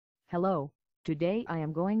Hello, today I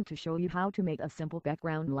am going to show you how to make a simple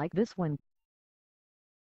background like this one.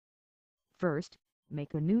 First,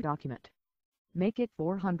 make a new document. Make it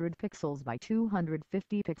 400 pixels by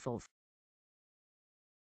 250 pixels.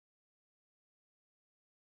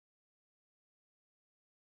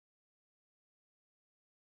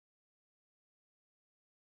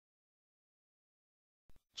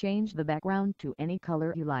 Change the background to any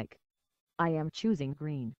color you like. I am choosing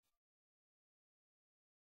green.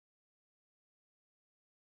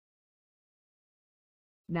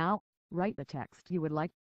 Now, write the text you would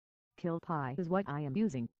like. Kill pie is what I am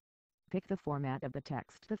using. Pick the format of the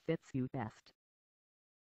text that fits you best.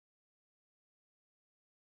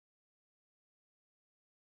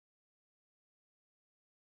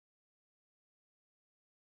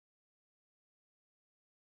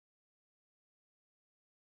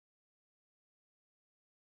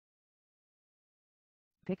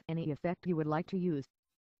 Pick any effect you would like to use.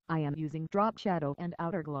 I am using drop shadow and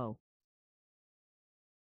outer glow.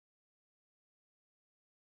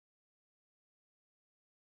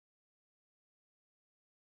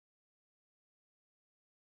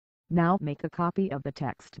 Now make a copy of the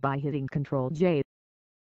text by hitting Ctrl J.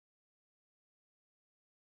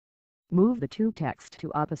 Move the two text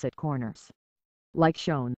to opposite corners, like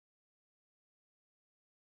shown.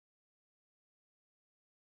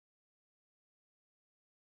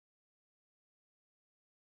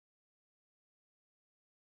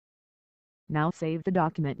 Now save the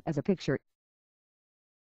document as a picture.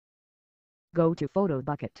 Go to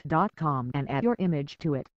photobucket.com and add your image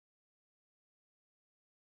to it.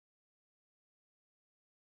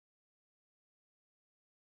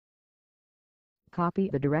 Copy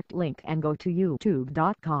the direct link and go to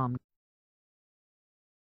youtube.com.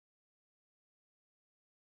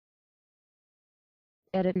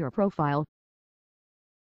 Edit your profile.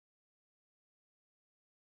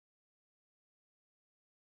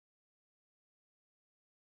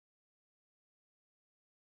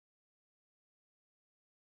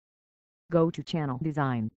 Go to Channel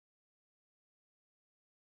Design.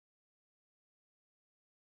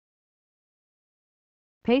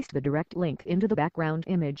 Paste the direct link into the background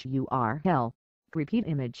image URL. Repeat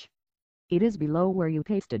image. It is below where you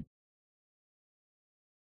pasted.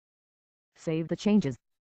 Save the changes.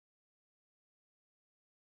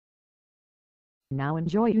 Now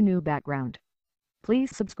enjoy your new background.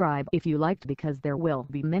 Please subscribe if you liked because there will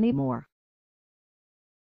be many more.